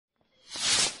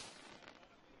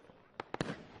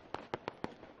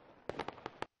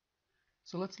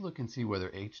So let's look and see whether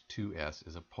H2S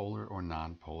is a polar or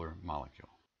nonpolar molecule.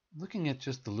 Looking at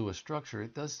just the Lewis structure,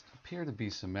 it does appear to be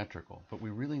symmetrical, but we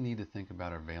really need to think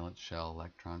about our valence shell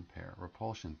electron pair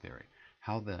repulsion theory,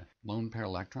 how the lone pair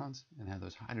electrons and how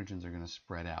those hydrogens are going to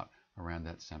spread out around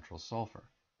that central sulfur.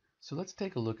 So let's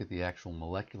take a look at the actual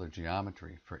molecular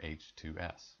geometry for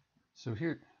H2S. So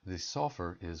here the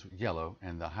sulfur is yellow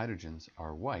and the hydrogens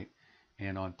are white,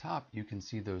 and on top you can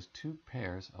see those two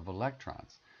pairs of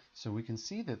electrons. So we can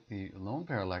see that the lone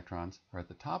pair electrons are at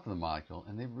the top of the molecule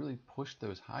and they've really pushed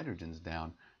those hydrogens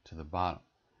down to the bottom.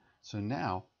 So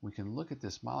now we can look at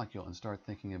this molecule and start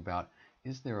thinking about,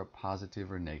 is there a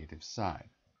positive or negative side?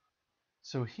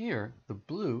 So here the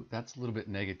blue, that's a little bit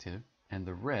negative, and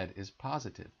the red is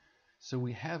positive. So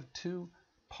we have two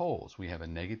poles. We have a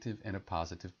negative and a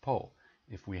positive pole.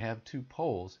 If we have two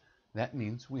poles, that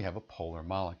means we have a polar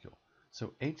molecule.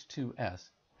 So H2S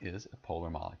is a polar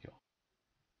molecule.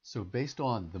 So based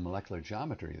on the molecular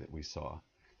geometry that we saw,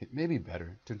 it may be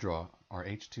better to draw our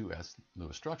H2S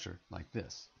Lewis structure like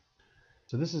this.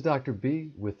 So this is Dr.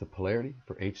 B with the polarity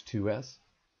for H2S,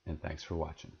 and thanks for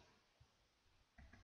watching.